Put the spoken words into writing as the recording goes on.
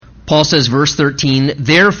Paul says, verse 13,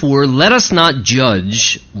 "Therefore let us not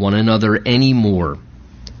judge one another any more,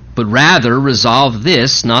 but rather resolve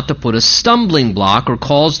this, not to put a stumbling block or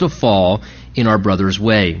cause to fall in our brother's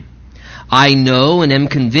way. I know and am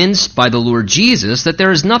convinced by the Lord Jesus that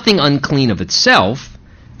there is nothing unclean of itself,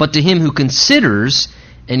 but to him who considers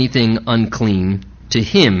anything unclean, to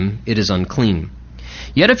him it is unclean.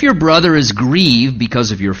 Yet if your brother is grieved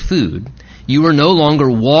because of your food, you are no longer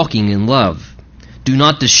walking in love. Do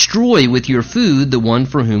not destroy with your food the one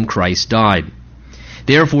for whom Christ died.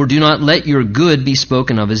 Therefore do not let your good be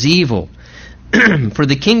spoken of as evil. For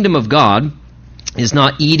the kingdom of God is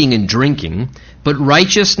not eating and drinking, but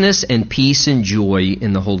righteousness and peace and joy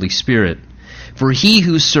in the Holy Spirit. For he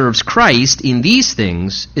who serves Christ in these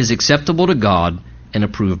things is acceptable to God and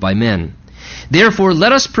approved by men. Therefore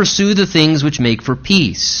let us pursue the things which make for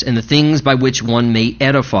peace, and the things by which one may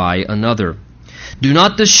edify another. Do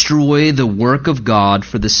not destroy the work of God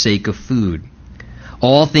for the sake of food.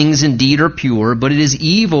 All things indeed are pure, but it is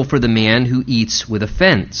evil for the man who eats with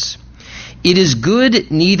offense. It is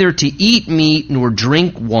good neither to eat meat, nor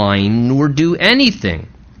drink wine, nor do anything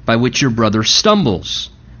by which your brother stumbles,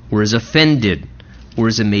 or is offended, or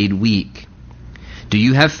is made weak. Do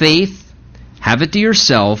you have faith? Have it to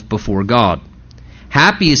yourself before God.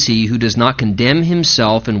 Happy is he who does not condemn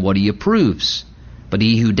himself in what he approves. But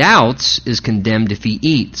he who doubts is condemned if he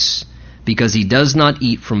eats, because he does not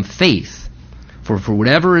eat from faith. For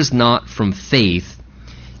whatever is not from faith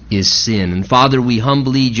is sin." And Father, we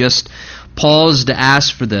humbly just pause to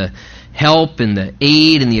ask for the help and the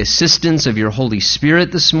aid and the assistance of your Holy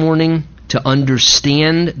Spirit this morning to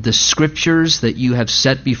understand the Scriptures that you have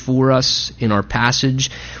set before us in our passage.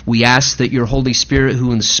 We ask that your Holy Spirit,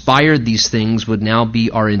 who inspired these things, would now be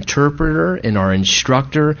our interpreter and our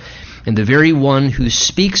instructor, and the very one who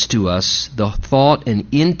speaks to us the thought and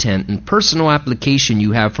intent and personal application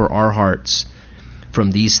you have for our hearts from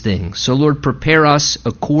these things. So Lord, prepare us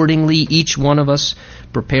accordingly, each one of us.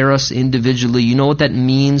 Prepare us individually. You know what that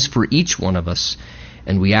means for each one of us.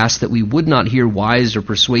 And we ask that we would not hear wise or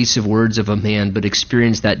persuasive words of a man, but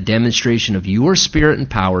experience that demonstration of your Spirit and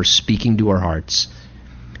power speaking to our hearts.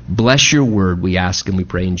 Bless your word, we ask and we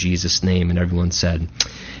pray in Jesus' name. And everyone said,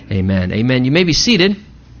 amen. Amen. You may be seated.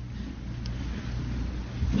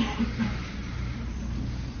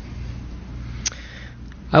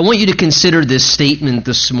 I want you to consider this statement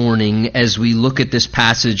this morning as we look at this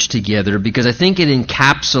passage together, because I think it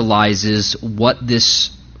encapsulates what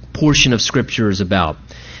this portion of Scripture is about.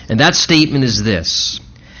 And that statement is this: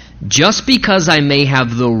 just because I may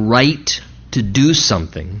have the right to do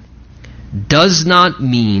something does not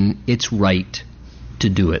mean it's right to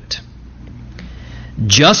do it.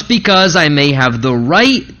 Just because I may have the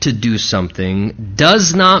right to do something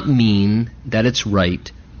does not mean that it's right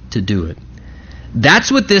to do it.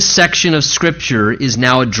 That's what this section of Scripture is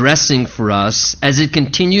now addressing for us as it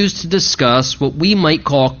continues to discuss what we might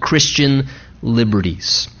call Christian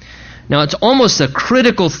liberties. Now, it's almost a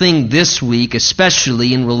critical thing this week,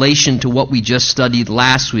 especially in relation to what we just studied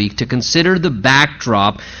last week, to consider the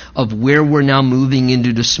backdrop of where we're now moving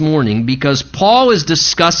into this morning, because Paul is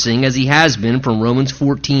discussing, as he has been from Romans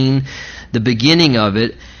 14, the beginning of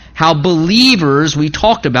it, how believers, we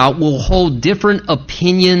talked about, will hold different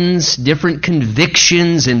opinions, different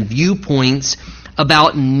convictions and viewpoints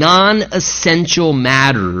about non-essential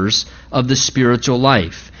matters of the spiritual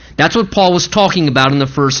life. That's what Paul was talking about in the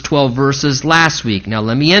first 12 verses last week. Now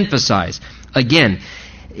let me emphasize, again,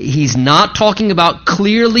 he's not talking about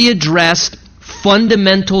clearly addressed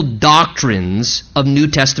fundamental doctrines of New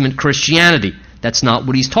Testament Christianity. That's not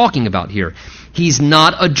what he's talking about here. He's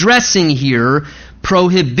not addressing here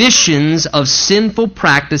prohibitions of sinful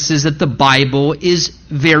practices that the Bible is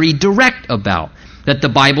very direct about, that the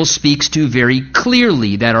Bible speaks to very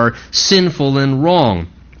clearly, that are sinful and wrong.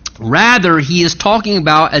 Rather, he is talking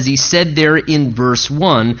about, as he said there in verse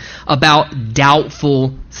 1, about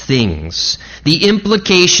doubtful things. The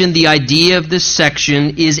implication, the idea of this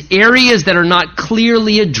section is areas that are not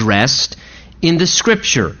clearly addressed in the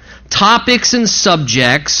Scripture. Topics and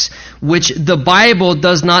subjects which the Bible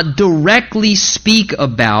does not directly speak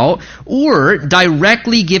about or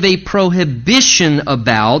directly give a prohibition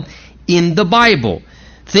about in the Bible.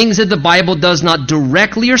 Things that the Bible does not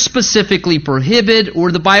directly or specifically prohibit,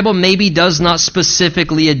 or the Bible maybe does not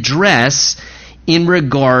specifically address in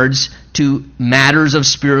regards to matters of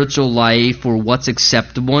spiritual life or what's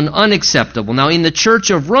acceptable and unacceptable. Now, in the Church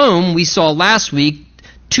of Rome, we saw last week,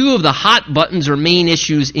 two of the hot buttons or main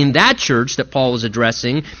issues in that church that Paul was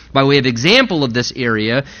addressing, by way of example of this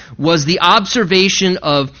area, was the observation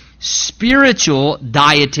of spiritual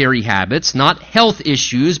dietary habits, not health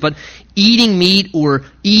issues, but eating meat or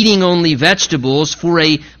eating only vegetables for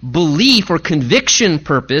a belief or conviction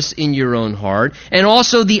purpose in your own heart, and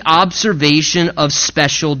also the observation of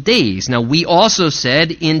special days. Now, we also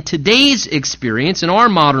said in today's experience, in our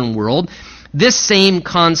modern world, this same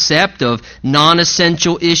concept of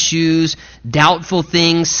non-essential issues, doubtful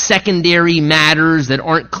things, secondary matters that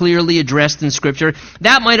aren't clearly addressed in Scripture,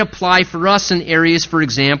 that might apply for us in areas, for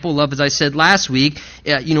example, of, as I said last week,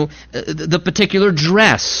 the particular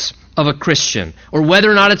dress of a Christian, or whether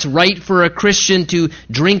or not it's right for a Christian to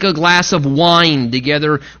drink a glass of wine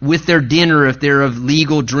together with their dinner if they're of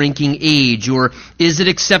legal drinking age, or is it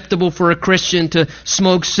acceptable for a Christian to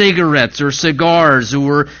smoke cigarettes or cigars,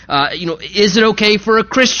 or is it okay for a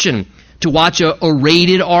Christian to watch a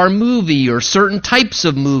rated R movie or certain types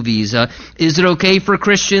of movies? Is it okay for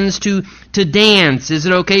Christians to dance? Is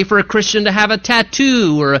it okay for a Christian to have a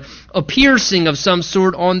tattoo or a piercing of some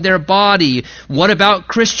sort on their body? What about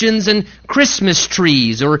Christians and Christmas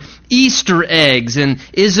trees or Easter eggs? And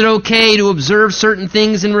is it okay to observe certain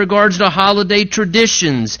things in regards to holiday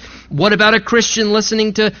traditions? What about a Christian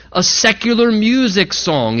listening to a secular music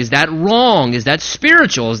song? Is that wrong? Is that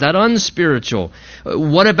spiritual? Is that unspiritual?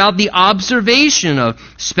 What about the observation of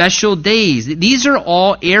special days? These are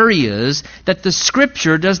all areas that the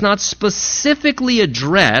Scripture does not specifically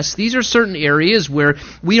address. These are certain areas where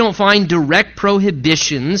we don't find direct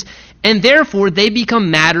prohibitions, and therefore they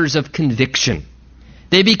become matters of conviction.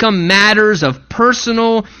 They become matters of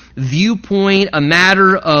personal viewpoint, a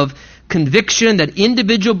matter of conviction that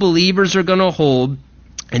individual believers are going to hold,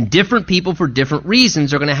 and different people for different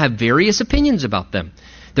reasons are going to have various opinions about them.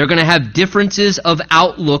 They're going to have differences of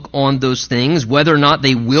outlook on those things, whether or not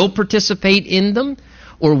they will participate in them,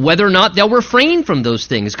 or whether or not they'll refrain from those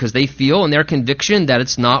things because they feel in their conviction that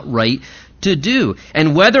it's not right to do.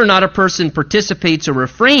 And whether or not a person participates or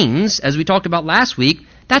refrains, as we talked about last week,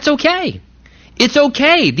 that's okay. It's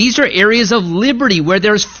okay. These are areas of liberty where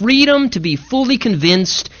there's freedom to be fully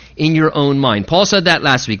convinced in your own mind. Paul said that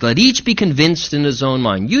last week. Let each be convinced in his own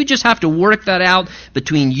mind. You just have to work that out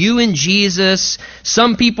between you and Jesus.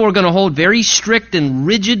 Some people are going to hold very strict and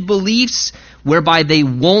rigid beliefs whereby they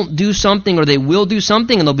won't do something or they will do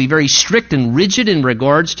something, and they'll be very strict and rigid in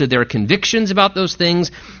regards to their convictions about those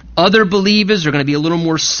things. Other believers are going to be a little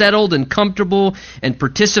more settled and comfortable and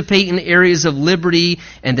participate in areas of liberty,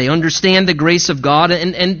 and they understand the grace of God,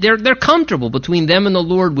 and they're comfortable between them and the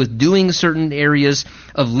Lord with doing certain areas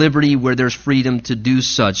of liberty where there's freedom to do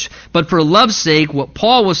such. But for love's sake, what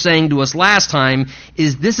Paul was saying to us last time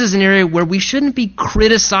is this is an area where we shouldn't be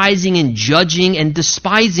criticizing and judging and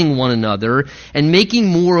despising one another and making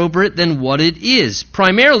more over it than what it is.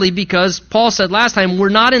 Primarily because Paul said last time we're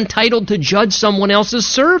not entitled to judge someone else's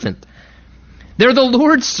servant. They're the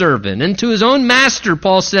Lord's servant. And to his own master,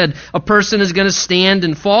 Paul said, a person is going to stand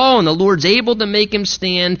and fall, and the Lord's able to make him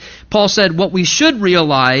stand. Paul said what we should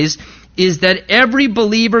realize is that every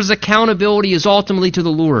believer's accountability is ultimately to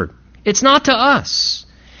the Lord. It's not to us.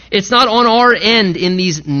 It's not on our end in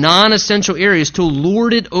these non-essential areas to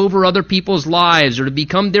lord it over other people's lives or to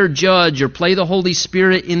become their judge or play the Holy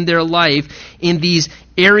Spirit in their life in these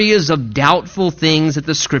areas of doubtful things that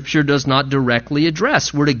the Scripture does not directly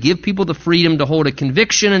address. We're to give people the freedom to hold a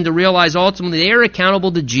conviction and to realize ultimately they are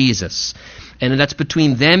accountable to Jesus. And that's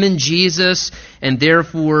between them and Jesus. And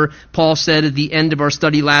therefore, Paul said at the end of our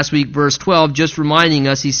study last week, verse 12, just reminding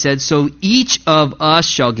us, he said, so each of us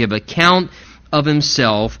shall give account of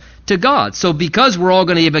himself to God. So because we're all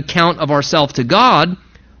going to give account of ourselves to God,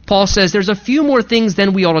 Paul says there's a few more things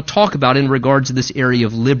then we ought to talk about in regards to this area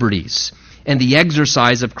of liberties and the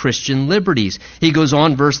exercise of Christian liberties. He goes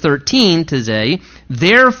on, verse 13, to say,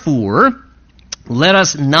 therefore, let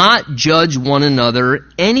us not judge one another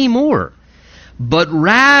anymore, but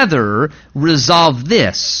rather resolve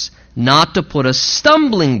this, not to put a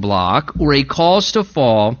stumbling block or a cause to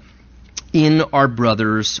fall in our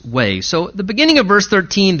brother's way. So the beginning of verse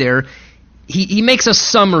 13 there, he makes a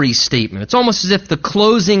summary statement. It's almost as if the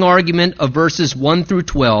closing argument of verses 1 through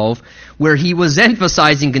 12, where he was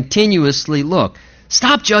emphasizing continuously, look,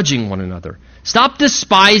 stop judging one another. Stop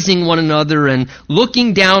despising one another and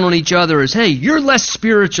looking down on each other as, hey, you're less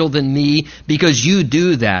spiritual than me because you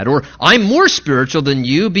do that. Or I'm more spiritual than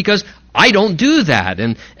you because I don't do that.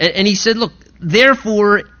 And he said, look,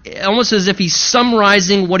 therefore, almost as if he's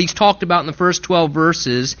summarizing what he's talked about in the first 12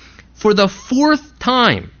 verses, for the fourth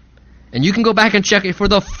time, and you can go back and check it, for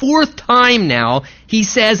the fourth time now, he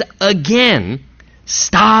says again,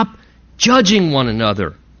 stop judging one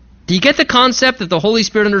another. Do you get the concept that the Holy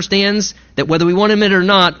Spirit understands that whether we want to admit it or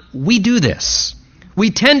not, we do this? We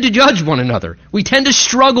tend to judge one another. We tend to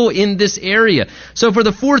struggle in this area. So for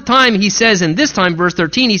the fourth time, he says, and this time, verse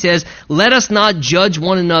 13, he says, let us not judge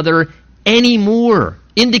one another anymore,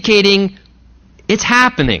 indicating it's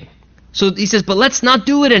happening. So he says, but let's not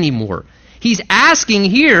do it anymore. He's asking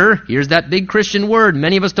here's that big Christian word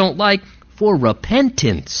many of us don't like, for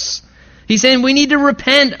repentance. He's saying we need to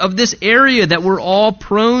repent of this area that we're all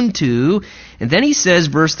prone to. And then he says,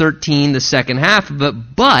 verse 13, the second half of it,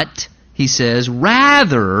 but, he says,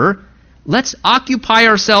 rather, let's occupy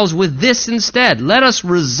ourselves with this instead. Let us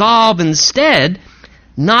resolve instead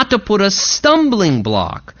not to put a stumbling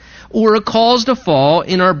block or a cause to fall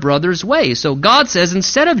in our brother's way. So God says,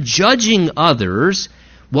 instead of judging others,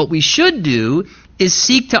 what we should do is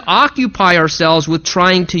seek to occupy ourselves with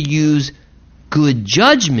trying to use good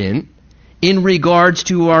judgment in regards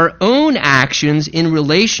to our own actions in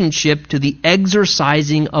relationship to the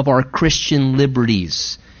exercising of our Christian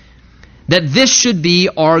liberties. That this should be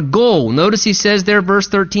our goal. Notice he says there, verse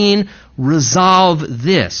 13, resolve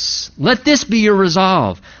this. Let this be your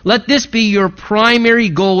resolve. Let this be your primary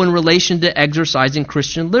goal in relation to exercising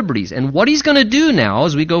Christian liberties. And what he's going to do now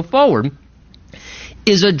as we go forward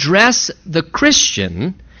is address the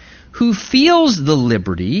Christian who feels the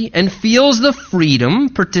liberty and feels the freedom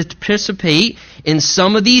to participate in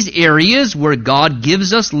some of these areas where God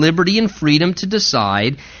gives us liberty and freedom to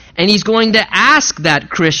decide. And he's going to ask that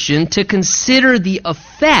Christian to consider the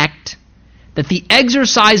effect that the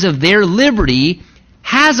exercise of their liberty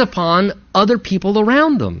has upon other people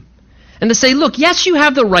around them. And to say, look, yes, you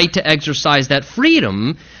have the right to exercise that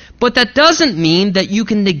freedom, but that doesn't mean that you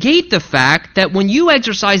can negate the fact that when you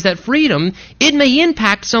exercise that freedom, it may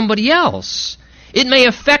impact somebody else. It may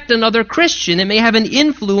affect another Christian. It may have an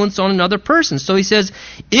influence on another person. So he says,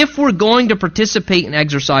 if we're going to participate in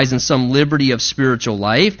exercising some liberty of spiritual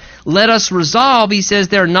life, let us resolve, he says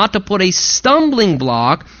there, not to put a stumbling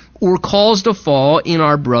block or cause to fall in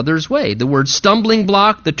our brother's way. The word stumbling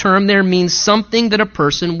block, the term there means something that a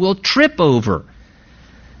person will trip over.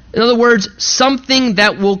 In other words, something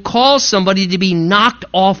that will cause somebody to be knocked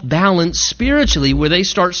off balance spiritually, where they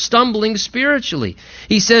start stumbling spiritually.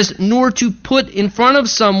 He says, nor to put in front of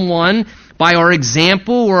someone, by our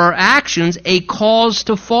example or our actions, a cause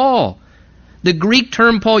to fall. The Greek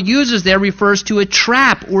term Paul uses there refers to a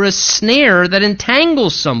trap or a snare that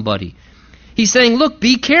entangles somebody. He's saying, look,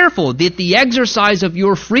 be careful that the exercise of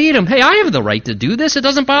your freedom, hey, I have the right to do this. It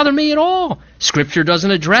doesn't bother me at all. Scripture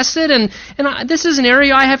doesn't address it, and this is an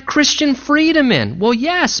area I have Christian freedom in. Well,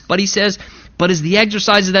 yes, but he says, but is the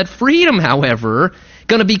exercise of that freedom, however,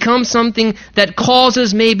 going to become something that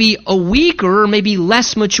causes maybe a weaker or maybe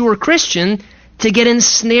less mature Christian to get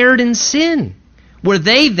ensnared in sin? Where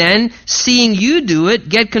they then, seeing you do it,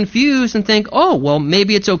 get confused and think, oh, well,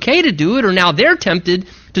 maybe it's okay to do it, or now they're tempted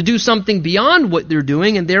to do something beyond what they're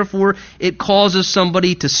doing, and therefore it causes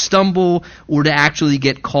somebody to stumble or to actually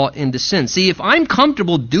get caught into sin. See, if I'm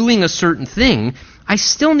comfortable doing a certain thing, I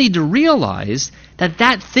still need to realize that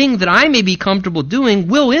that thing that I may be comfortable doing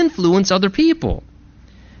will influence other people.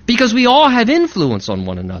 Because we all have influence on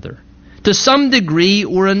one another, to some degree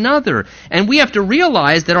or another. And we have to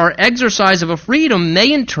realize that our exercise of a freedom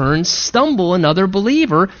may in turn stumble another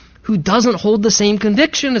believer who doesn't hold the same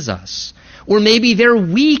conviction as us. Or maybe they're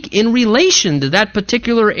weak in relation to that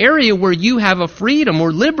particular area where you have a freedom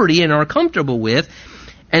or liberty and are comfortable with.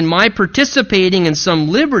 And my participating in some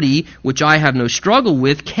liberty, which I have no struggle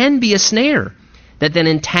with, can be a snare that then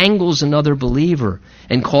entangles another believer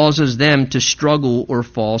and causes them to struggle or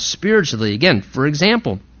fall spiritually. Again, for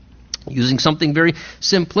example, using something very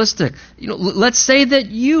simplistic, let's say that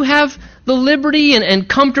you have the liberty and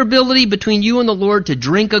comfortability between you and the Lord to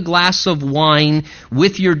drink a glass of wine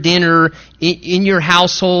with your dinner in your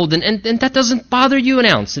household, and that doesn't bother you an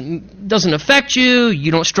ounce. It doesn't affect you.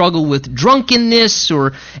 You don't struggle with drunkenness,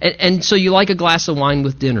 and so you like a glass of wine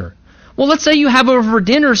with dinner. Well, let's say you have over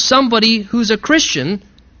dinner somebody who's a Christian,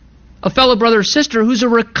 a fellow brother or sister who's a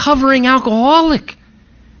recovering alcoholic.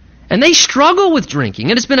 And they struggle with drinking,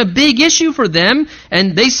 and it's been a big issue for them,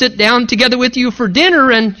 and they sit down together with you for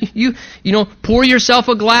dinner, and you pour yourself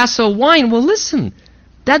a glass of wine. Well, listen,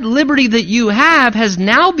 that liberty that you have has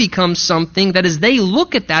now become something that as they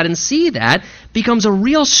look at that and see that, becomes a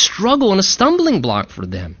real struggle and a stumbling block for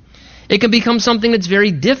them. It can become something that's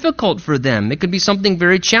very difficult for them. It could be something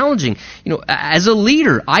very challenging. As a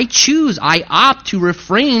leader, I opt to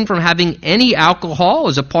refrain from having any alcohol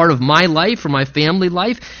as a part of my life or my family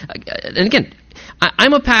life. And again,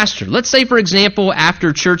 I'm a pastor. Let's say, for example,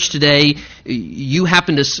 after church today, you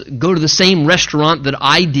happen to go to the same restaurant that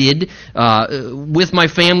I did with my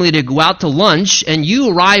family to go out to lunch, and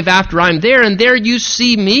you arrive after I'm there, and there you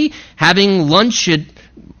see me having lunch at,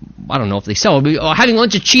 I don't know if they sell it, but having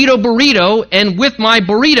lunch at Cheeto Burrito, and with my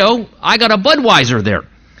burrito, I got a Budweiser there.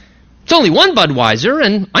 It's only one Budweiser,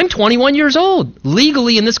 and I'm 21 years old.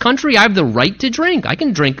 Legally in this country, I have the right to drink. I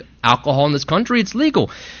can drink alcohol in this country. It's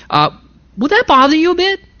legal. Would that bother you a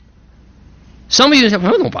bit? Some of you say,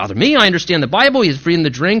 well, it don't bother me. I understand the Bible. He's freedom to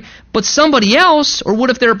drink. But somebody else, or what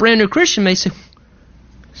if they're a brand new Christian, may say,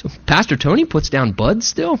 so Pastor Tony puts down Bud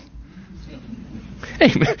still?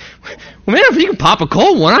 Hey, man, if you can pop a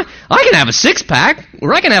cold one, I can have a six-pack,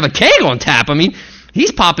 or I can have a keg on tap. I mean,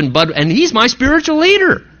 he's popping Bud, and he's my spiritual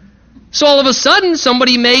leader. So all of a sudden,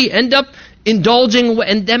 somebody may end up indulging,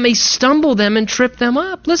 and that may stumble them and trip them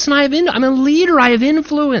up. Listen, I'm a leader. I have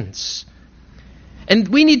influence. And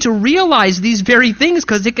we need to realize these very things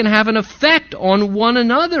because it can have an effect on one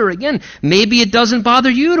another. Again, maybe it doesn't bother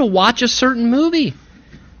you to watch a certain movie.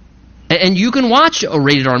 And you can watch a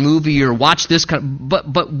rated R movie or watch this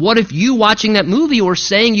but what if you watching that movie or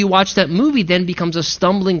saying you watch that movie then becomes a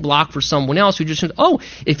stumbling block for someone else who just says, oh,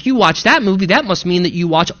 if you watch that movie, that must mean that you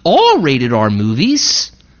watch all rated R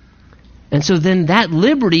movies. And so then that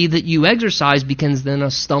liberty that you exercise becomes then a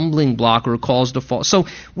stumbling block or a cause to fall. So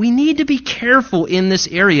we need to be careful in this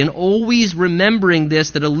area and always remembering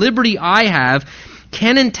this, that a liberty I have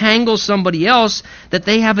can entangle somebody else that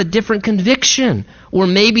they have a different conviction. Or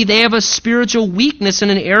maybe they have a spiritual weakness in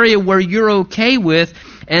an area where you're okay with,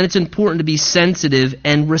 and it's important to be sensitive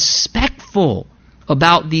and respectful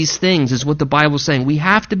about these things, is what the Bible's saying. We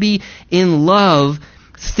have to be in love,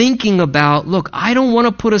 thinking about, look, I don't want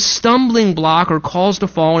to put a stumbling block or cause to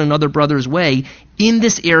fall in another brother's way in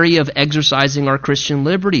this area of exercising our Christian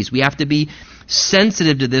liberties. We have to be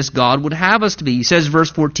sensitive to this. God would have us to be. He says,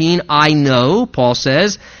 verse 14, I know, Paul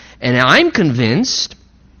says, and I'm convinced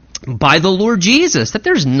by the Lord Jesus that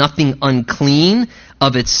there's nothing unclean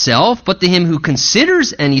of itself, but to him who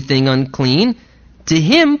considers anything unclean, to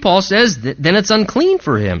him, Paul says, then it's unclean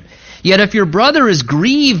for him. Yet if your brother is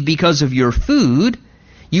grieved because of your food,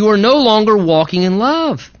 you are no longer walking in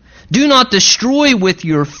love. Do not destroy with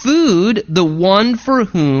your food the one for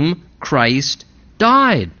whom Christ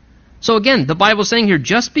died. So again, the Bible's saying here,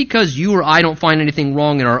 just because you or I don't find anything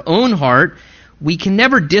wrong in our own heart, we can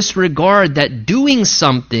never disregard that doing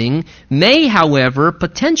something may, however,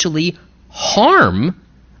 potentially harm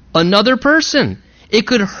another person. It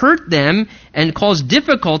could hurt them and cause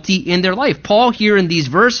difficulty in their life. Paul here in these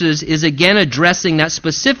verses is again addressing that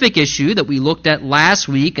specific issue that we looked at last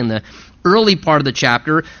week in the early part of the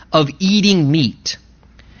chapter of eating meat.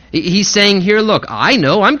 He's saying here, look, I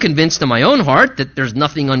know, I'm convinced in my own heart that there's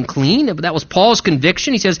nothing unclean. That was Paul's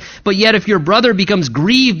conviction. He says, but yet if your brother becomes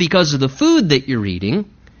grieved because of the food that you're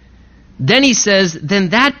eating, then he says, then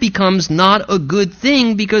that becomes not a good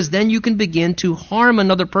thing because then you can begin to harm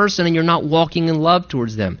another person and you're not walking in love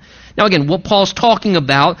towards them. Now again, what Paul's talking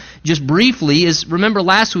about, just briefly, is, remember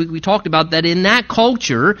last week we talked about that in that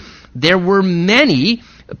culture, there were many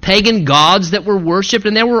pagan gods that were worshipped,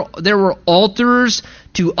 and there were altars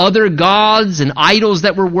to other gods and idols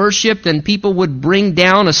that were worshipped, and people would bring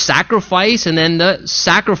down a sacrifice, and then the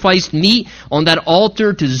sacrificed meat on that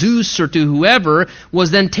altar to Zeus or to whoever was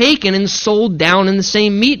then taken and sold down in the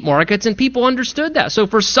same meat markets, and people understood that. So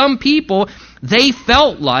for some people, they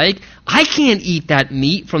felt like, I can't eat that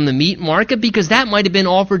meat from the meat market because that might have been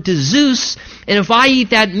offered to Zeus, and if I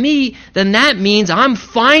eat that meat, then that means I'm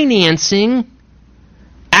financing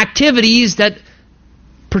activities that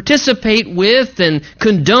participate with and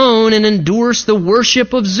condone and endorse the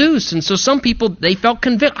worship of Zeus. And so some people, they felt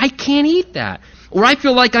convinced, I can't eat that. Or I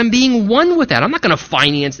feel like I'm being one with that. I'm not going to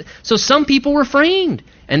finance it. So some people refrained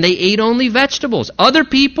and they ate only vegetables. Other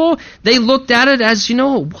people, they looked at it as,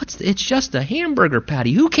 it's just a hamburger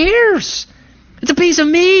patty. Who cares? It's a piece of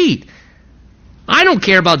meat. I don't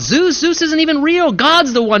care about Zeus. Zeus isn't even real.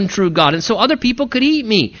 God's the one true God. And so other people could eat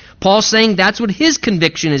meat. Paul's saying that's what his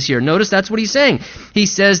conviction is here. Notice that's what he's saying. He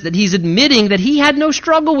says that he's admitting that he had no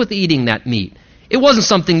struggle with eating that meat. It wasn't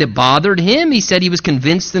something that bothered him. He said he was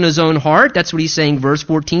convinced in his own heart. That's what he's saying, verse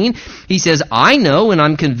 14. He says, I know and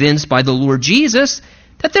I'm convinced by the Lord Jesus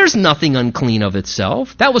that there's nothing unclean of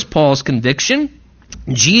itself. That was Paul's conviction.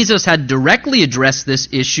 Jesus had directly addressed this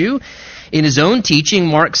issue In his own teaching,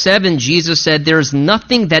 Mark 7, Jesus said, "There is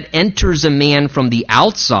nothing that enters a man from the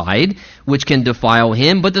outside which can defile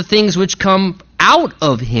him, but the things which come out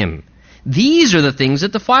of him. These are the things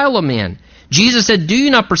that defile a man." Jesus said, "Do you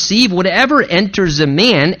not perceive whatever enters a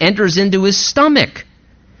man enters into his stomach,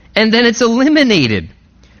 and then it's eliminated,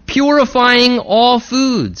 purifying all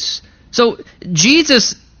foods." So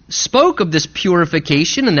Jesus spoke of this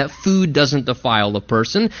purification and that food doesn't defile a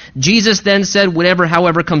person. Jesus then said,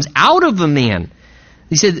 however comes out of a man.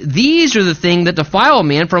 He said, these are the things that defile a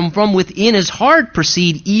man. From within his heart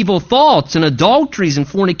proceed evil thoughts and adulteries and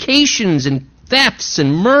fornications and thefts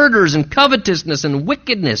and murders and covetousness and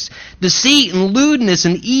wickedness, deceit and lewdness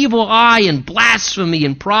and evil eye and blasphemy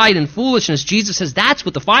and pride and foolishness. Jesus says that's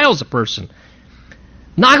what defiles a person.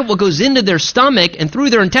 Not what goes into their stomach and through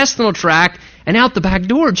their intestinal tract and out the back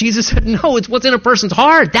door. Jesus said, no, it's what's in a person's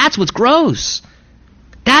heart. That's what's gross.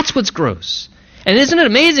 That's what's gross. And isn't it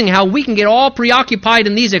amazing how we can get all preoccupied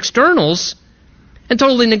in these externals and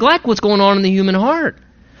totally neglect what's going on in the human heart?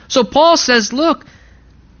 So Paul says, look,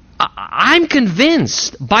 I'm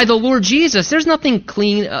convinced by the Lord Jesus there's nothing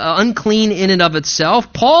unclean in and of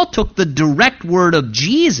itself. Paul took the direct word of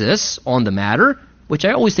Jesus on the matter, which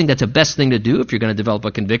I always think that's the best thing to do if you're going to develop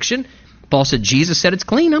a conviction. Paul said, Jesus said it's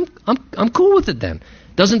clean. I'm cool with it then.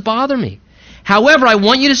 Doesn't bother me. However, I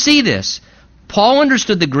want you to see this. Paul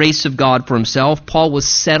understood the grace of God for himself. Paul was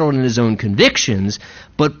settled in his own convictions.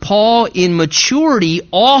 But Paul, in maturity,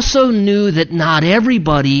 also knew that not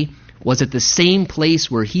everybody was at the same place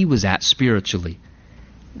where he was at spiritually.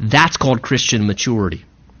 That's called Christian maturity.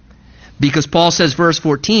 Because Paul says, verse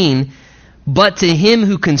 14, "But to him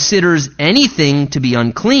who considers anything to be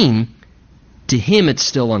unclean, to him it's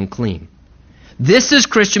still unclean." This is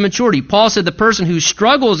Christian maturity. Paul said the person who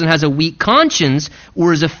struggles and has a weak conscience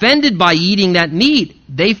or is offended by eating that meat,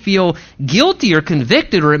 they feel guilty or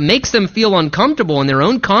convicted, or it makes them feel uncomfortable in their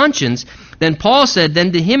own conscience. Then Paul said,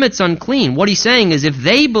 then to him it's unclean. What he's saying is if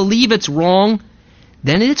they believe it's wrong,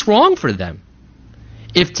 then it's wrong for them.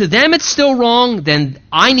 If to them it's still wrong, then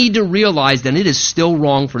I need to realize that it is still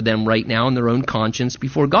wrong for them right now in their own conscience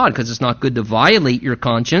before God, because it's not good to violate your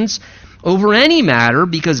conscience over any matter,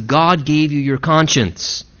 because God gave you your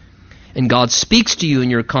conscience. And God speaks to you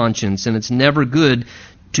in your conscience, and it's never good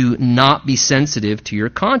to not be sensitive to your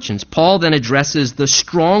conscience. Paul then addresses the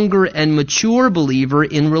stronger and mature believer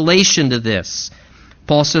in relation to this.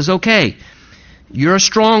 Paul says, okay, you're a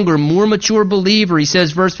stronger, more mature believer. He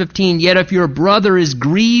says, verse 15, "Yet if your brother is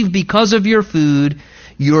grieved because of your food,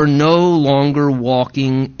 you're no longer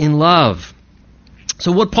walking in love."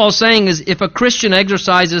 So what Paul's saying is if a Christian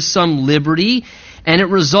exercises some liberty and it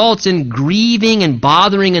results in grieving and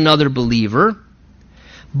bothering another believer,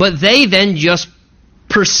 but they then just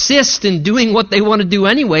persist in doing what they want to do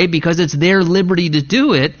anyway because it's their liberty to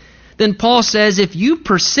do it, then Paul says if you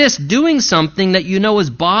persist doing something that you know is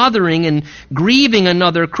bothering and grieving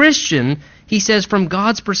another Christian, he says from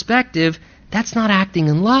God's perspective, that's not acting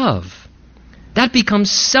in love. That becomes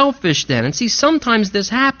selfish then. And see, sometimes this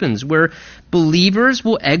happens where believers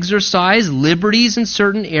will exercise liberties in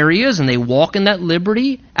certain areas and they walk in that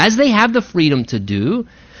liberty as they have the freedom to do.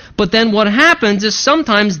 But then what happens is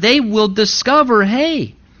sometimes they will discover,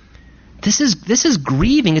 hey, this is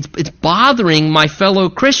grieving. It's bothering my fellow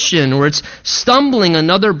Christian, or it's stumbling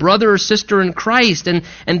another brother or sister in Christ. And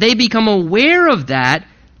they become aware of that.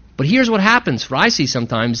 But here's what happens, for I see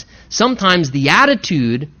sometimes the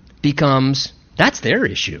attitude becomes, that's their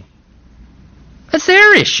issue. That's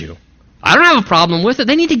their issue. I don't have a problem with it.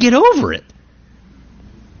 They need to get over it.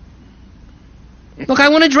 Look, I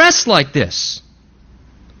want to dress like this.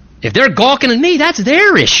 If they're gawking at me, that's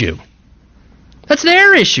their issue. That's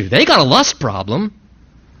their issue. They got a lust problem.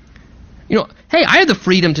 You know, hey, I have the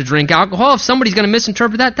freedom to drink alcohol. If somebody's going to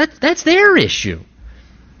misinterpret that's their issue.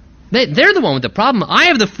 They're the one with the problem. I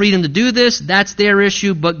have the freedom to do this. That's their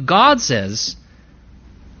issue. But God says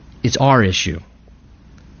it's our issue.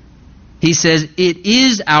 He says it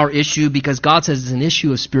is our issue because God says it's an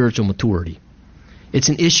issue of spiritual maturity. It's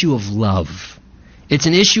an issue of love. It's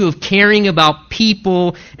an issue of caring about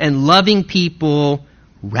people and loving people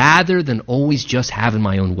rather than always just having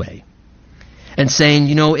my own way. And saying,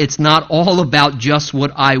 you know, it's not all about just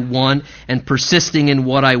what I want and persisting in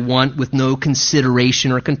what I want with no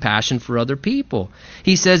consideration or compassion for other people.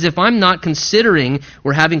 He says if I'm not considering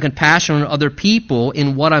or having compassion on other people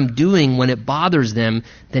in what I'm doing when it bothers them,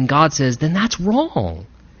 then God says, then that's wrong.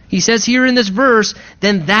 He says here in this verse,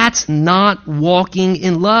 then that's not walking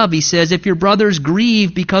in love. He says if your brother's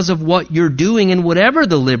grieved because of what you're doing and whatever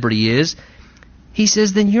the liberty is, he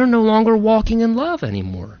says then you're no longer walking in love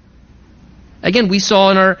anymore. Again, we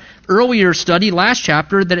saw in our earlier study, last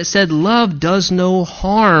chapter, that it said love does no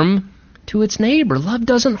harm to its neighbor. Love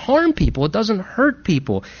doesn't harm people. It doesn't hurt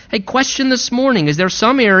people. Hey, question this morning, is there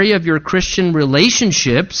some area of your Christian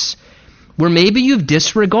relationships where maybe you've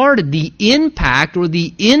disregarded the impact or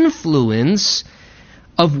the influence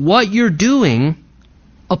of what you're doing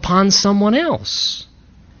upon someone else?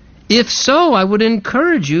 If so, I would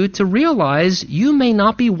encourage you to realize you may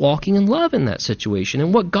not be walking in love in that situation.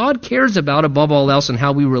 And what God cares about above all else and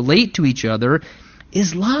how we relate to each other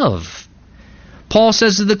is love. Paul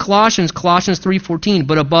says to the Colossians 3:14,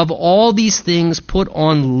 but above all these things put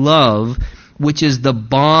on love, which is the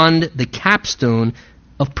bond, the capstone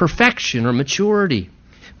of perfection or maturity.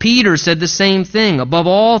 Peter said the same thing. Above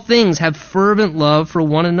all things, have fervent love for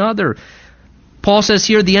one another. Paul says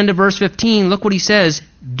here at the end of verse 15, look what he says,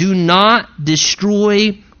 do not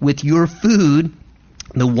destroy with your food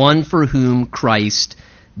the one for whom Christ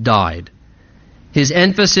died. His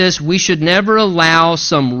emphasis, we should never allow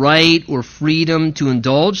some right or freedom to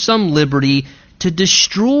indulge some liberty to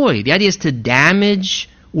destroy. The idea is to damage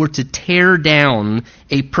or to tear down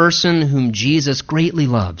a person whom Jesus greatly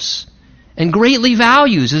loves and greatly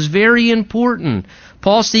values is very important.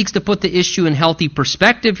 Paul seeks to put the issue in healthy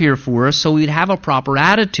perspective here for us so we'd have a proper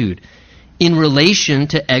attitude in relation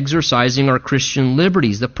to exercising our Christian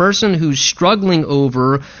liberties. The person who's struggling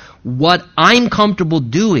over what I'm comfortable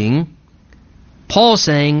doing, Paul's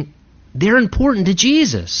saying they're important to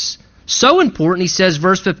Jesus. So important, he says,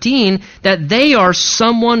 verse 15, that they are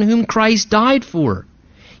someone whom Christ died for.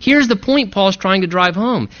 Here's the point Paul's trying to drive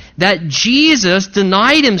home, that Jesus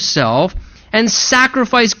denied himself and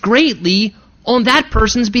sacrificed greatly on that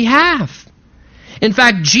person's behalf. In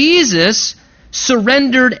fact, Jesus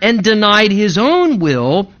surrendered and denied his own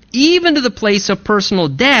will, even to the place of personal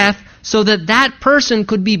death, so that that person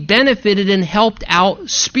could be benefited and helped out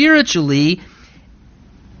spiritually.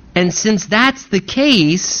 And since that's the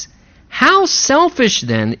case, how selfish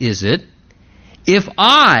then is it if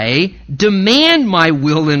I demand my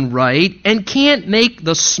will and right and can't make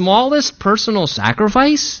the smallest personal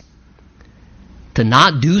sacrifice to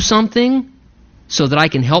not do something so that I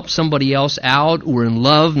can help somebody else out or in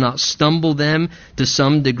love not stumble them to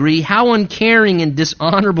some degree? How uncaring and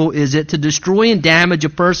dishonorable is it to destroy and damage a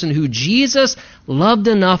person who Jesus loved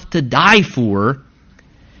enough to die for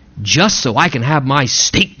just so I can have my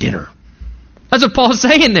steak dinner? That's what Paul's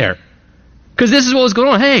saying there. Because this is what was going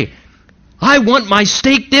on. Hey, I want my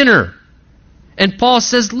steak dinner. And Paul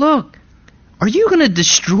says, look, are you going to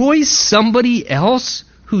destroy somebody else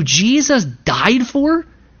who Jesus died for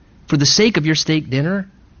the sake of your steak dinner?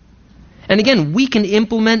 And again, we can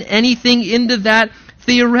implement anything into that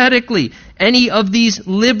theoretically. Any of these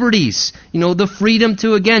liberties, the freedom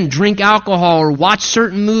to, again, drink alcohol or watch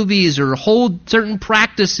certain movies or hold certain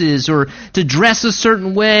practices or to dress a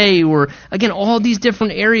certain way or, again, all these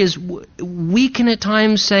different areas, we can at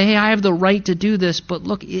times say, hey, I have the right to do this, but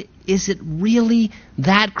look, is it really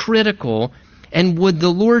that critical? And would the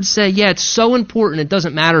Lord say, yeah, it's so important, it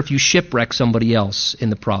doesn't matter if you shipwreck somebody else in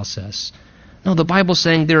the process? No, the Bible's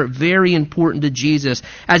saying they're very important to Jesus.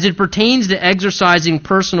 As it pertains to exercising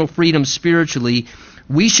personal freedom spiritually,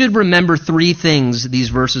 we should remember three things these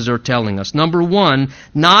verses are telling us. Number one,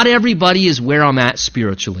 not everybody is where I'm at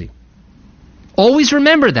spiritually. Always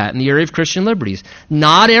remember that in the area of Christian liberties.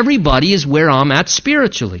 Not everybody is where I'm at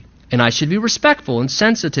spiritually, and I should be respectful and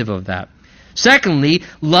sensitive of that. Secondly,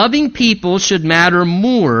 loving people should matter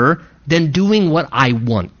more than doing what I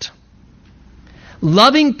want.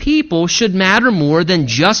 Loving people should matter more than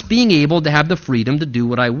just being able to have the freedom to do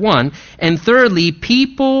what I want. And thirdly,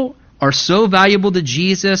 people are so valuable to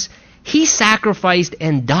Jesus, he sacrificed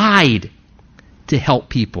and died to help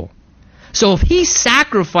people. So if he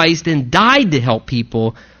sacrificed and died to help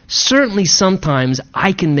people, certainly sometimes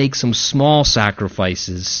I can make some small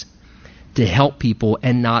sacrifices to help people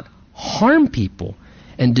and not harm people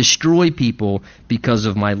and destroy people because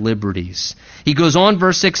of my liberties. He goes on,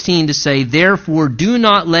 verse 16, to say, therefore do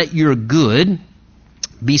not let your good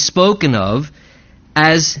be spoken of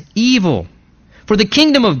as evil. For the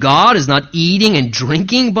kingdom of God is not eating and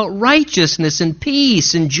drinking, but righteousness and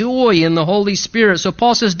peace and joy in the Holy Spirit. So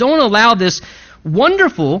Paul says, don't allow this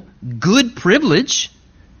wonderful, good privilege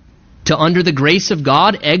to, under the grace of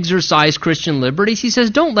God, exercise Christian liberties. He says,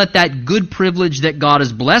 don't let that good privilege that God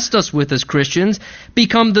has blessed us with as Christians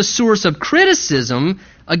become the source of criticism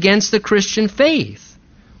against the Christian faith.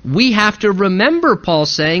 We have to remember,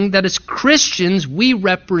 Paul's saying, that as Christians, we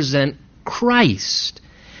represent Christ.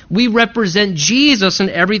 We represent Jesus in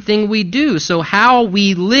everything we do. So how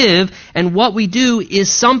we live and what we do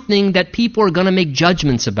is something that people are going to make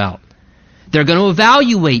judgments about. They're going to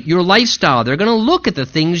evaluate your lifestyle. They're going to look at the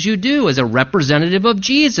things you do as a representative of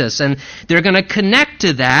Jesus, and they're going to connect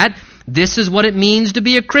to that. This is what it means to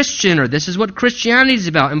be a Christian, or this is what Christianity is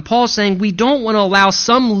about. And Paul's saying we don't want to allow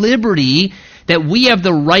some liberty that we have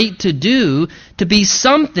the right to do to be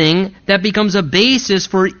something that becomes a basis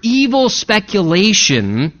for evil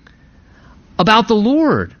speculation about the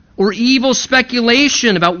Lord, or evil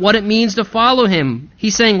speculation about what it means to follow Him.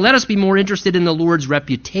 He's saying, let us be more interested in the Lord's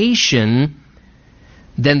reputation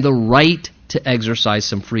than the right to exercise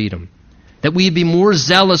some freedom. That we'd be more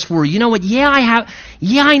zealous for, you know what,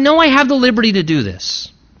 I know I have the liberty to do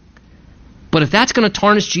this. But if that's going to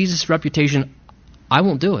tarnish Jesus' reputation, I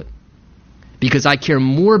won't do it. Because I care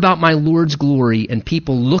more about my Lord's glory and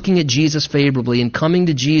people looking at Jesus favorably and coming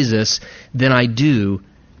to Jesus than I do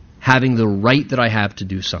having the right that I have to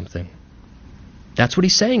do something. That's what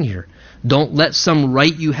he's saying here. Don't let some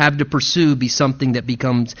right you have to pursue be something that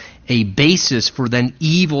becomes a basis for then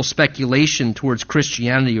evil speculation towards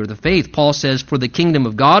Christianity or the faith. Paul says, for the kingdom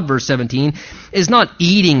of God, verse 17, is not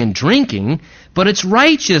eating and drinking, but it's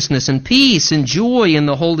righteousness and peace and joy in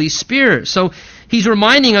the Holy Spirit. So he's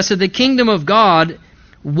reminding us of the kingdom of God,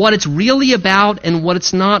 what it's really about and what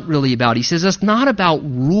it's not really about. He says it's not about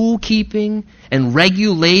rule keeping and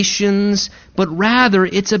regulations, but rather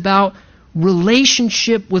it's about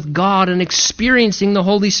relationship with God and experiencing the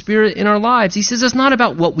Holy Spirit in our lives. He says it's not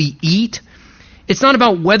about what we eat. It's not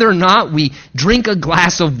about whether or not we drink a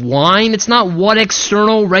glass of wine. It's not what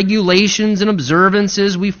external regulations and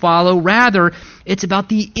observances we follow. Rather, it's about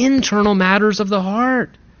the internal matters of the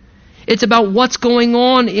heart. It's about what's going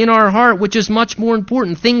on in our heart, which is much more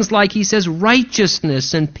important. Things like, he says,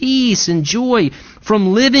 righteousness and peace and joy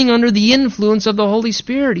from living under the influence of the Holy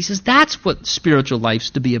Spirit. He says that's what spiritual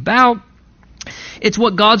life's to be about. It's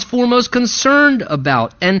what God's foremost concerned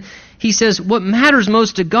about. And he says what matters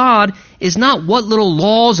most to God is not what little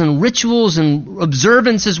laws and rituals and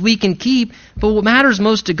observances we can keep, but what matters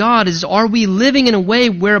most to God is, are we living in a way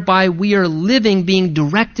whereby we are living being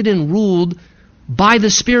directed and ruled by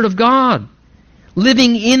the Spirit of God?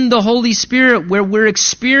 Living in the Holy Spirit where we're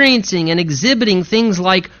experiencing and exhibiting things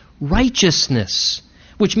like righteousness,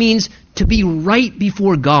 which means to be right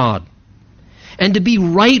before God and to be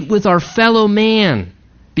right with our fellow man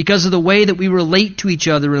because of the way that we relate to each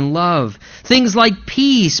other in love. Things like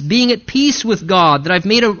peace, being at peace with God, that I've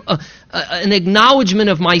made an acknowledgement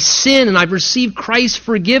of my sin and I've received Christ's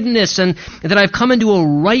forgiveness and that I've come into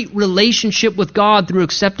a right relationship with God through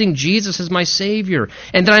accepting Jesus as my Savior,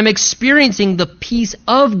 and that I'm experiencing the peace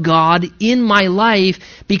of God in my life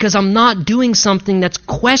because I'm not doing something that's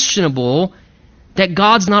questionable, that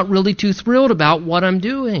God's not really too thrilled about what I'm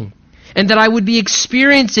doing. And that I would be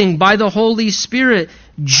experiencing by the Holy Spirit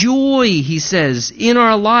joy, he says, in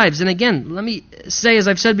our lives. And again, let me say, as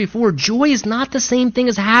I've said before, joy is not the same thing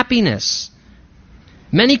as happiness.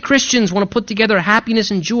 Many Christians want to put together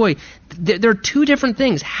happiness and joy. They're two different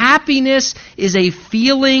things. Happiness is a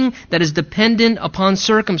feeling that is dependent upon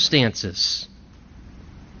circumstances.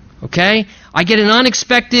 Okay? I get an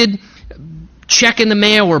unexpected check in the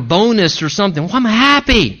mail or bonus or something. Well, I'm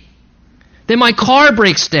happy. Then my car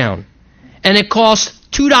breaks down and it costs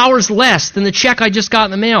 $2 less than the check I just got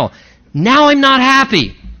in the mail. Now I'm not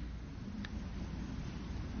happy.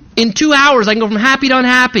 In 2 hours, I can go from happy to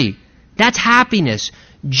unhappy. That's happiness.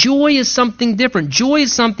 Joy is something different. Joy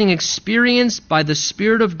is something experienced by the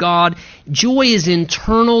Spirit of God. Joy is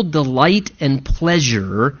internal delight and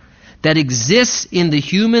pleasure that exists in the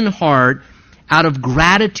human heart out of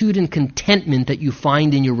gratitude and contentment that you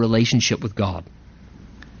find in your relationship with God.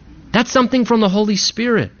 That's something from the Holy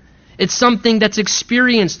Spirit. It's something that's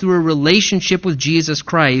experienced through a relationship with Jesus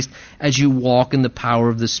Christ as you walk in the power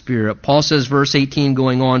of the Spirit. Paul says, verse 18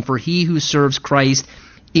 going on, for he who serves Christ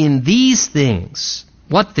in these things,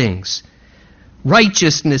 what things?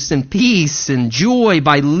 Righteousness and peace and joy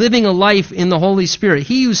by living a life in the Holy Spirit.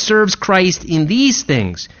 He who serves Christ in these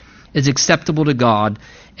things is acceptable to God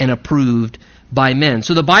and approved by men.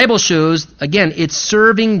 So the Bible shows, again, it's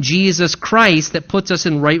serving Jesus Christ that puts us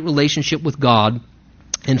in right relationship with God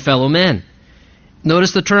and fellow men.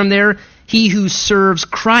 Notice the term there, he who serves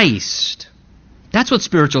Christ. That's what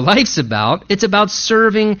spiritual life's about. It's about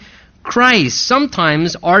serving Christ.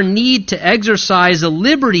 Sometimes our need to exercise a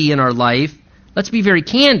liberty in our life, let's be very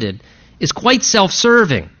candid, is quite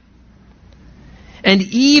self-serving. And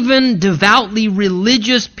even devoutly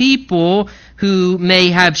religious people who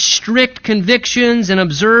may have strict convictions and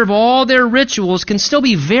observe all their rituals can still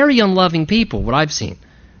be very unloving people, what I've seen.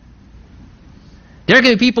 There are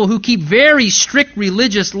going to be people who keep very strict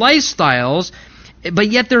religious lifestyles, but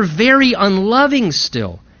yet they're very unloving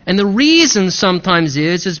still. And the reason sometimes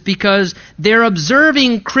is because they're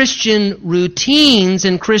observing Christian routines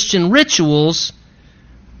and Christian rituals,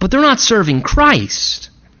 but they're not serving Christ.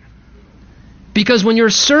 Because when you're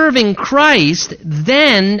serving Christ,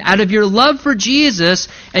 then out of your love for Jesus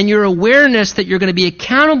and your awareness that you're going to be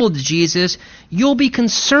accountable to Jesus, you'll be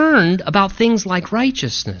concerned about things like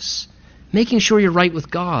righteousness, making sure you're right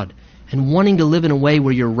with God, and wanting to live in a way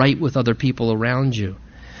where you're right with other people around you.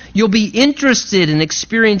 You'll be interested in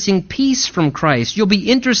experiencing peace from Christ. You'll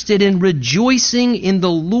be interested in rejoicing in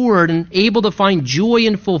the Lord and able to find joy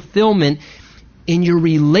and fulfillment in your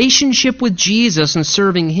relationship with Jesus and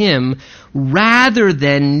serving Him, rather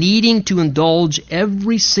than needing to indulge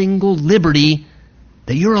every single liberty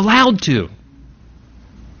that you're allowed to.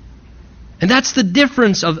 And that's the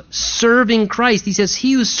difference of serving Christ. He says,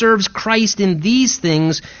 he who serves Christ in these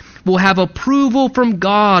things will have approval from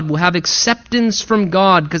God, will have acceptance from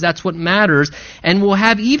God, because that's what matters, and will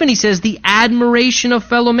have even, he says, the admiration of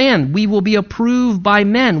fellow man. We will be approved by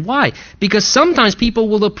men. Why? Because sometimes people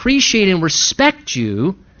will appreciate and respect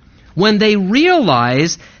you when they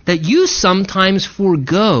realize that you sometimes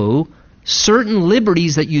forego certain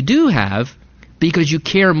liberties that you do have because you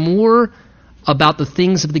care more about the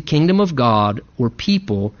things of the kingdom of God or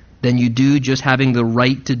people than you do just having the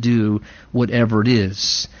right to do whatever it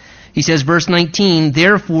is. He says, verse 19,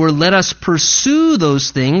 therefore let us pursue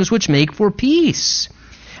those things which make for peace.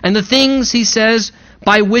 And the things, he says,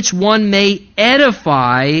 by which one may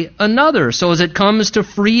edify another. So as it comes to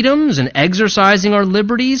freedoms and exercising our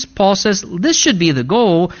liberties, Paul says this should be the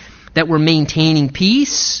goal, that we're maintaining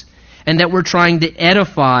peace and that we're trying to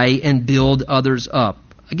edify and build others up.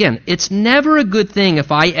 Again, it's never a good thing if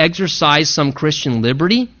I exercise some Christian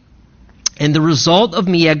liberty and the result of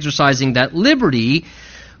me exercising that liberty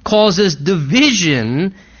causes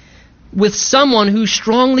division with someone who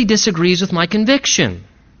strongly disagrees with my conviction.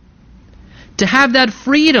 To have that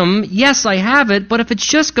freedom, yes, I have it, but if it's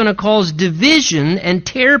just going to cause division and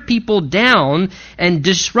tear people down and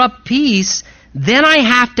disrupt peace, then I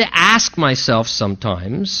have to ask myself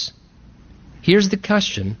sometimes, here's the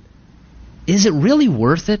question, is it really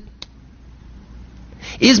worth it?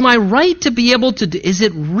 Is my right to be able to, is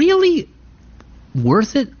it really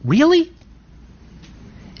worth it? Really?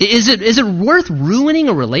 Is it worth ruining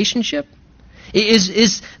a relationship?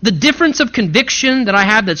 Is the difference of conviction that I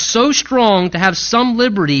have that's so strong to have some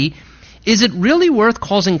liberty, is it really worth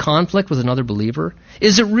causing conflict with another believer?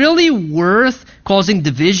 Is it really worth causing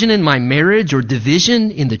division in my marriage or division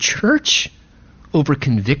in the church over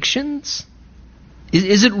convictions?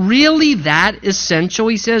 Is it really that essential?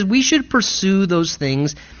 He says we should pursue those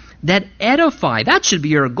things that edify. That should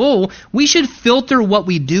be our goal. We should filter what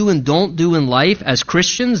we do and don't do in life as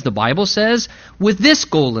Christians, the Bible says, with this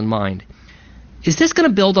goal in mind. Is this going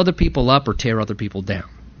to build other people up or tear other people down?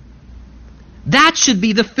 That should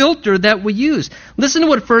be the filter that we use. Listen to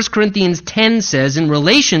what 1 Corinthians 10 says in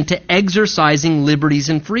relation to exercising liberties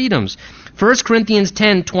and freedoms. 1 Corinthians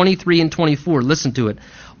 10, 23 and 24. Listen to it.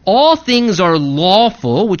 All things are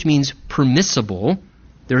lawful, which means permissible.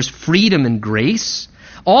 There's freedom and grace.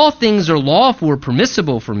 All things are lawful or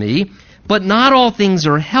permissible for me, but not all things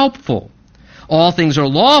are helpful. All things are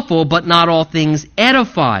lawful, but not all things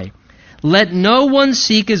edify. Let no one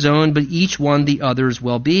seek his own, but each one the other's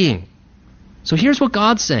well-being. So here's what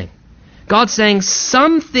God's saying. God's saying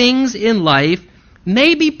some things in life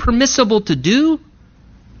may be permissible to do,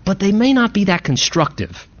 but they may not be that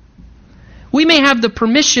constructive. We may have the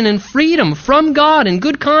permission and freedom from God and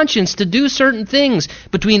good conscience to do certain things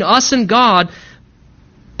between us and God,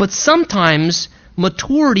 but sometimes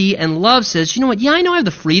maturity and love says, you know what, yeah, I know I have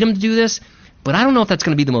the freedom to do this, but I don't know if that's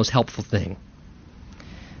going to be the most helpful thing.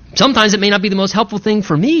 Sometimes it may not be the most helpful thing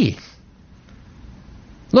for me.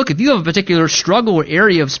 Look, if you have a particular struggle or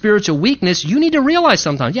area of spiritual weakness, you need to realize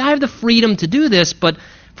sometimes, yeah, I have the freedom to do this, but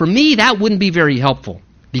for me, that wouldn't be very helpful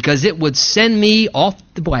because it would send me off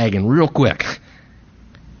the wagon real quick.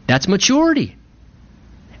 That's maturity.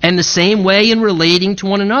 And the same way in relating to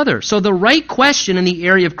one another. So the right question in the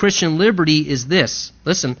area of Christian liberty is this.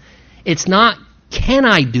 Listen, it's not, can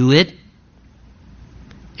I do it?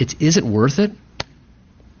 It's, is it worth it?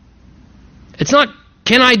 It's not,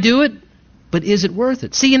 can I do it? But is it worth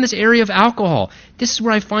it? See, in this area of alcohol, this is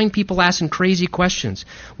where I find people asking crazy questions.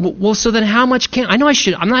 Well, so then how much can I know I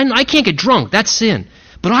should? I can't get drunk. That's sin.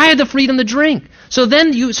 But I have the freedom to drink. So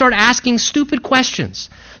then you start asking stupid questions.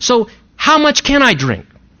 So how much can I drink?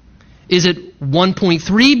 Is it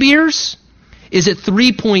 1.3 beers? Is it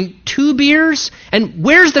 3.2 beers? And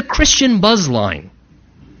where's the Christian buzz line?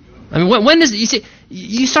 I mean, when does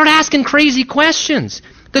you start asking crazy questions?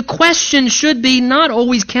 The question should be not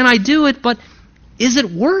always can I do it, but is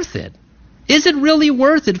it worth it? Is it really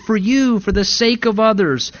worth it for you, for the sake of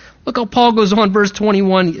others? Look how Paul goes on, verse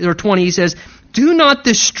 21 or 20. He says, do not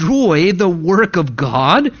destroy the work of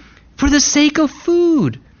God for the sake of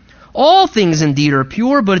food. All things indeed are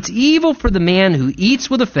pure, but it's evil for the man who eats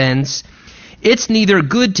with offense. It's neither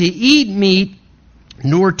good to eat meat,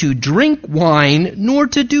 nor to drink wine, nor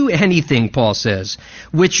to do anything, Paul says,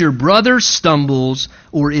 which your brother stumbles,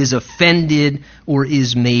 or is offended, or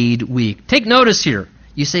is made weak. Take notice here.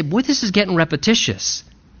 You say, boy, this is getting repetitious.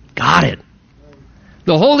 Got it.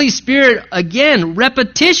 The Holy Spirit, again,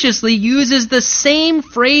 repetitiously uses the same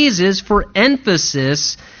phrases for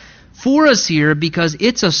emphasis for us here because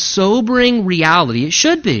it's a sobering reality. It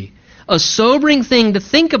should be. A sobering thing to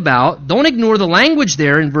think about. Don't ignore the language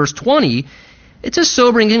there in verse 20. It's a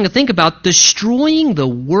sobering thing to think about, destroying the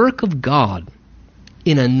work of God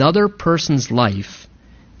in another person's life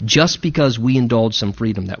just because we indulge some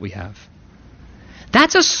freedom that we have.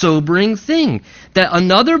 That's a sobering thing, that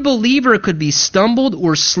another believer could be stumbled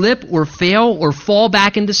or slip or fail or fall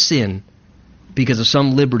back into sin because of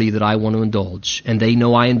some liberty that I want to indulge. And they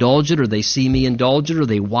know I indulge it, or they see me indulge it, or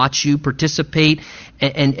they watch you participate,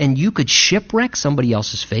 and you could shipwreck somebody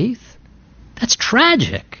else's faith. That's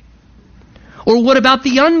tragic. Or what about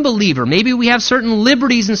the unbeliever? Maybe we have certain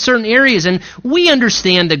liberties in certain areas, and we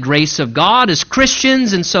understand the grace of God as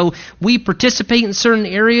Christians, and so we participate in certain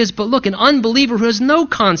areas. But look, an unbeliever who has no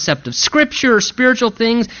concept of Scripture or spiritual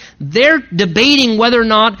things, they're debating whether or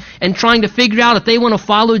not and trying to figure out if they want to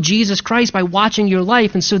follow Jesus Christ by watching your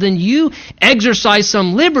life. And so then you exercise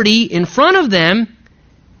some liberty in front of them,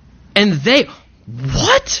 and they,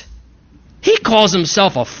 what? He calls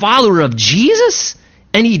himself a follower of Jesus?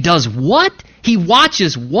 And he does what? He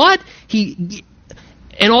watches what? And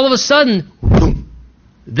all of a sudden, boom,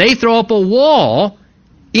 they throw up a wall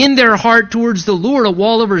in their heart towards the Lord, a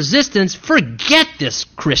wall of resistance. Forget this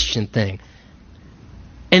Christian thing.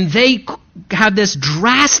 And they have this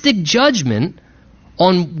drastic judgment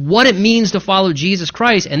on what it means to follow Jesus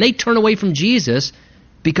Christ, and they turn away from Jesus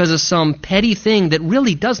because of some petty thing that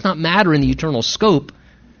really does not matter in the eternal scope,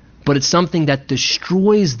 but it's something that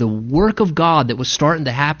destroys the work of God that was starting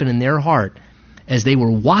to happen in their heart as they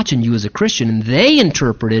were watching you as a Christian, and they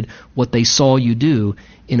interpreted what they saw you do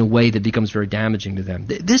in a way that becomes very damaging to them.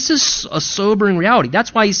 This is a sobering reality.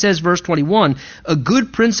 That's why he says, verse 21, a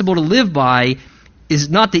good principle to live by is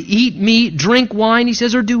not to eat meat, drink wine, he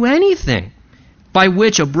says, or do anything by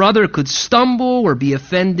which a brother could stumble or be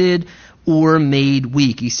offended or made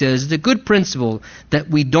weak. He says it's a good principle that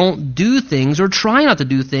we don't do things or try not to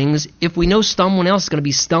do things if we know someone else is going to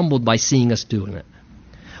be stumbled by seeing us doing it.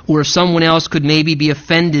 Or if someone else could maybe be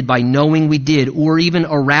offended by knowing we did, or even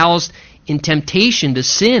aroused in temptation to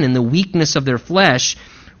sin in the weakness of their flesh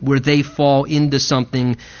where they fall into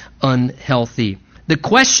something unhealthy. The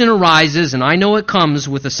question arises, and I know it comes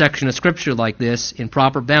with a section of Scripture like this in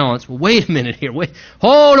proper balance. Well, wait a minute here.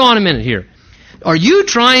 Hold on a minute here. Are you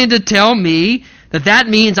trying to tell me that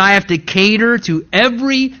means I have to cater to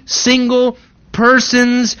every single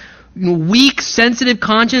person's weak, sensitive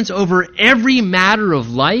conscience over every matter of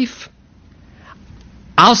life?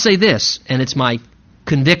 I'll say this, and it's my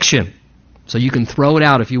conviction, so you can throw it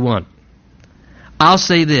out if you want. I'll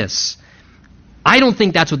say this. I don't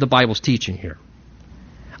think that's what the Bible's teaching here.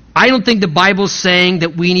 I don't think the Bible's saying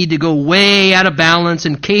that we need to go way out of balance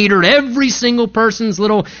and cater to every single person's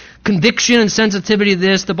little conviction and sensitivity to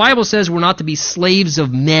this. The Bible says we're not to be slaves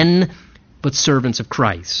of men, but servants of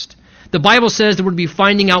Christ. The Bible says that we're to be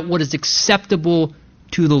finding out what is acceptable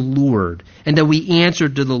to the Lord, and that we answer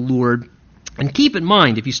to the Lord. And keep in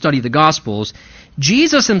mind, if you study the Gospels,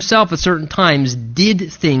 Jesus himself at certain times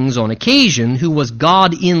did things on occasion, who was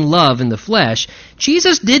God in love in the flesh.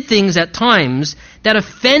 Jesus did things at times that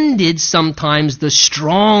offended sometimes the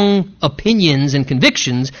strong opinions and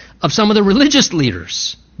convictions of some of the religious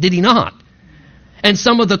leaders. Did he not? And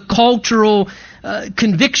some of the cultural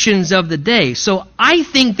convictions of the day. So I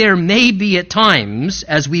think there may be at times,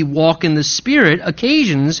 as we walk in the Spirit,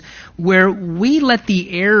 occasions where we let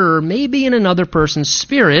the error, maybe in another person's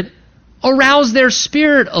spirit, arouse their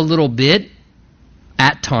spirit a little bit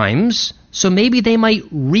at times, so maybe they might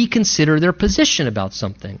reconsider their position about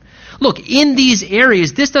something. Look, in these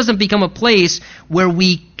areas, this doesn't become a place where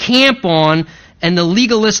we camp on and the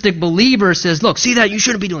legalistic believer says, look, see that? You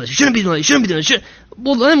shouldn't be doing this. You shouldn't be doing this. You shouldn't be doing this.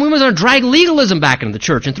 Well, then we must drag legalism back into the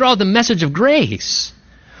church and throw out the message of grace.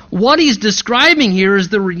 What he's describing here is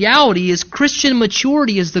the reality is Christian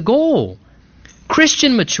maturity is the goal.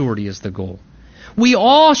 Christian maturity is the goal. We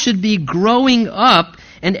all should be growing up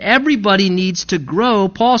and everybody needs to grow.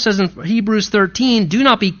 Paul says in Hebrews 13, do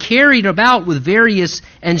not be carried about with various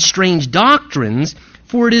and strange doctrines,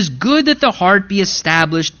 for it is good that the heart be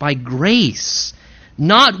established by grace,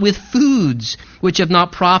 not with foods which have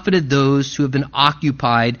not profited those who have been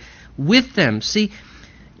occupied with them. See,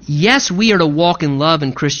 yes, we are to walk in love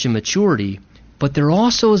and Christian maturity, but there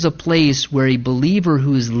also is a place where a believer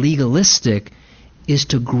who is legalistic is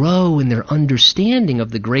to grow in their understanding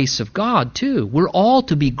of the grace of God too. We're all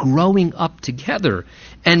to be growing up together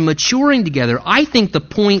and maturing together. I think the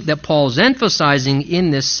point that Paul's emphasizing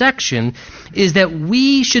in this section is that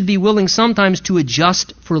we should be willing sometimes to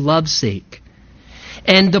adjust for love's sake.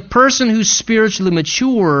 And the person who's spiritually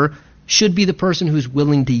mature should be the person who's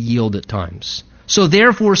willing to yield at times. So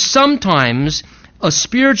therefore, sometimes a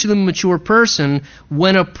spiritually mature person,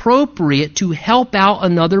 when appropriate, to help out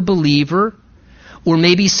another believer, or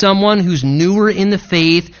maybe someone who's newer in the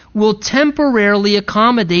faith, will temporarily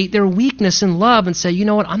accommodate their weakness in love and say, you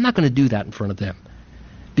know what, I'm not going to do that in front of them,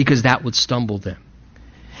 because that would stumble them.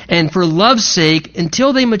 And for love's sake,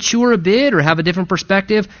 until they mature a bit or have a different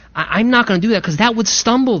perspective, I'm not going to do that, because that would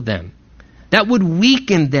stumble them. That would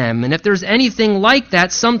weaken them. And if there's anything like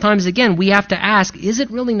that, sometimes, again, we have to ask, is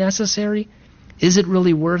it really necessary? Is it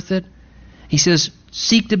really worth it? He says,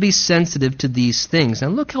 seek to be sensitive to these things. Now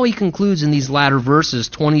look how he concludes in these latter verses,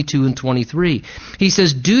 22 and 23. He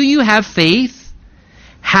says, do you have faith?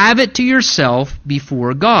 Have it to yourself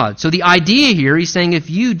before God. So the idea here, he's saying, if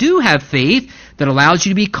you do have faith that allows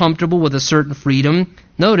you to be comfortable with a certain freedom,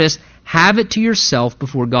 notice, have it to yourself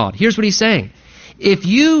before God. Here's what he's saying. If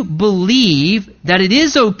you believe that it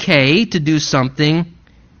is okay to do something,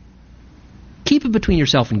 keep it between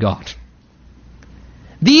yourself and God.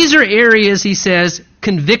 These are areas, he says,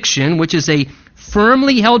 conviction, which is a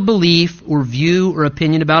firmly held belief or view or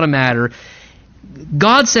opinion about a matter.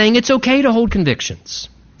 God's saying it's okay to hold convictions.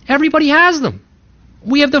 Everybody has them.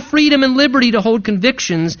 We have the freedom and liberty to hold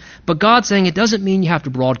convictions, but God's saying it doesn't mean you have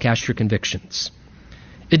to broadcast your convictions.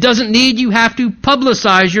 It doesn't need you have to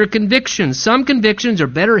publicize your convictions. Some convictions are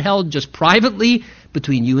better held just privately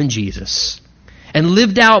between you and Jesus, and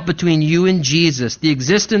lived out between you and Jesus. The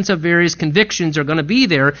existence of various convictions are going to be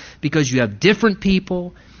there because you have different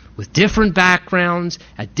people with different backgrounds,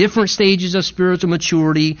 at different stages of spiritual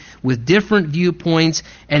maturity, with different viewpoints,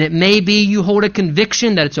 and it may be you hold a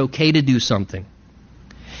conviction that it's okay to do something.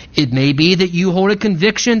 It may be that you hold a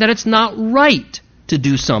conviction that it's not right to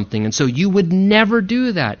do something, and so you would never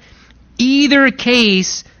do that. Either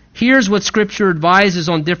case, here's what Scripture advises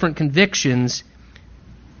on different convictions.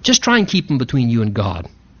 Just try and keep them between you and God.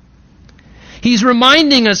 He's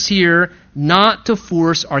reminding us here not to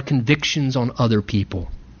force our convictions on other people.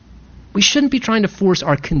 We shouldn't be trying to force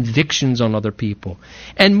our convictions on other people.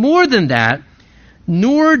 And more than that,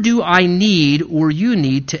 nor do I need or you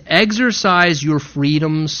need to exercise your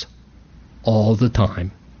freedoms all the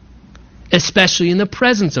time, especially in the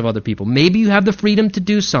presence of other people. Maybe you have the freedom to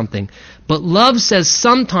do something, but love says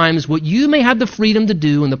sometimes what you may have the freedom to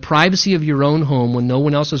do in the privacy of your own home when no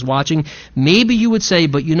one else is watching, maybe you would say,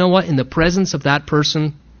 but you know what, in the presence of that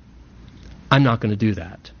person, I'm not going to do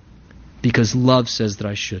that, because love says that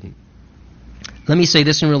I shouldn't. Let me say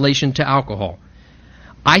this in relation to alcohol.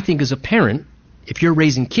 I think as a parent, if you're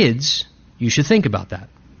raising kids, you should think about that.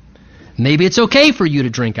 Maybe it's okay for you to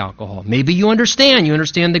drink alcohol. Maybe you understand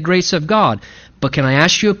the grace of God. But can I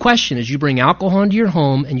ask you a question? As you bring alcohol into your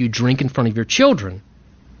home and you drink in front of your children,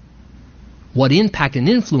 what impact and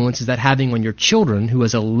influence is that having on your children who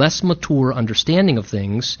has a less mature understanding of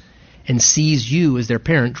things and sees you as their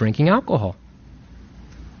parent drinking alcohol?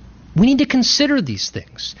 We need to consider these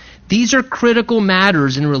things. These are critical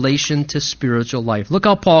matters in relation to spiritual life. Look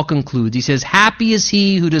how Paul concludes. He says, happy is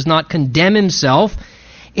he who does not condemn himself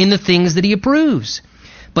in the things that he approves.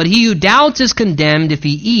 But he who doubts is condemned if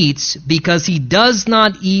he eats, because he does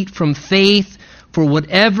not eat from faith, for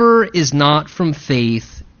whatever is not from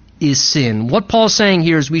faith is sin. What Paul's saying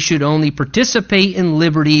here is we should only participate in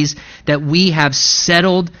liberties that we have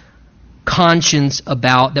settled conscience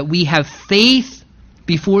about, that we have faith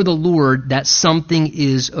before the Lord that something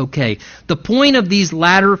is okay. The point of these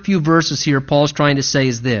latter few verses here, Paul's trying to say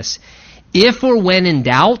is this: if or when in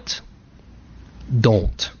doubt,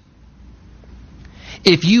 don't.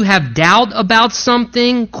 If you have doubt about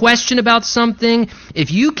something, question about something,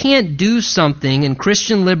 if you can't do something in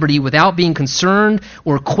Christian liberty without being concerned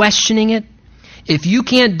or questioning it, if you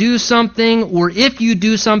can't do something, or if you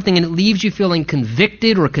do something and it leaves you feeling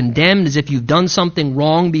convicted or condemned as if you've done something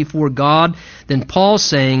wrong before God, then Paul's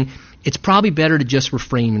saying it's probably better to just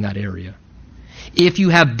refrain in that area. If you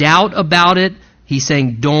have doubt about it, He's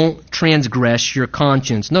saying, don't transgress your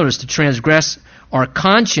conscience. Notice, to transgress our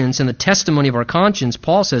conscience and the testimony of our conscience,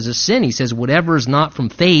 Paul says, is sin. He says, whatever is not from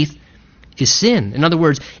faith is sin. In other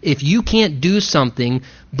words, if you can't do something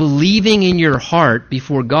believing in your heart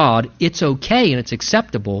before God, it's okay and it's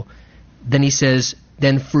acceptable, then he says,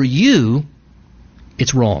 then for you,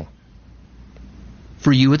 it's wrong.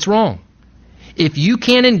 For you, it's wrong. If you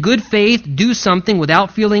can, in good faith, do something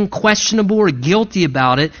without feeling questionable or guilty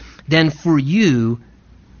about it, then for you,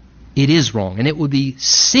 it is wrong. And it would be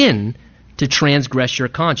sin to transgress your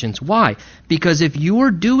conscience. Why? Because if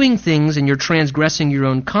you're doing things and you're transgressing your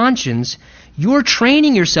own conscience, you're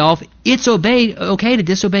training yourself, it's okay to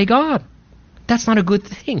disobey God. That's not a good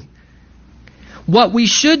thing. What we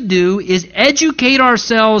should do is educate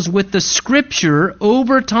ourselves with the Scripture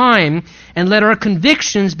over time and let our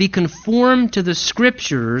convictions be conformed to the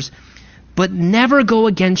Scriptures, but never go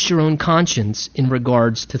against your own conscience in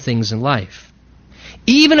regards to things in life.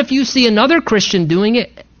 Even if you see another Christian doing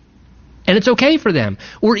it and it's okay for them,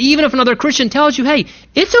 or even if another Christian tells you, hey,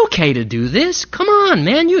 it's okay to do this. Come on,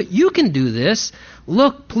 man, you can do this.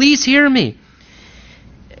 Look, please hear me.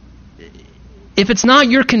 If it's not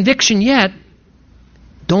your conviction yet,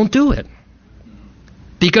 don't do it.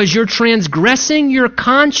 Because you're transgressing your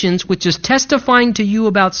conscience, which is testifying to you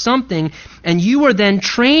about something, and you are then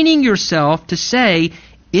training yourself to say,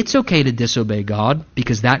 it's okay to disobey God,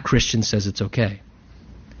 because that Christian says it's okay.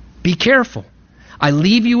 Be careful. I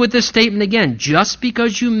leave you with this statement again. Just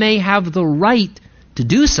because you may have the right to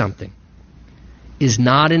do something is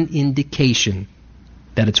not an indication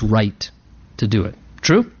that it's right to do it.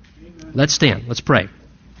 True? Amen. Let's stand. Let's pray.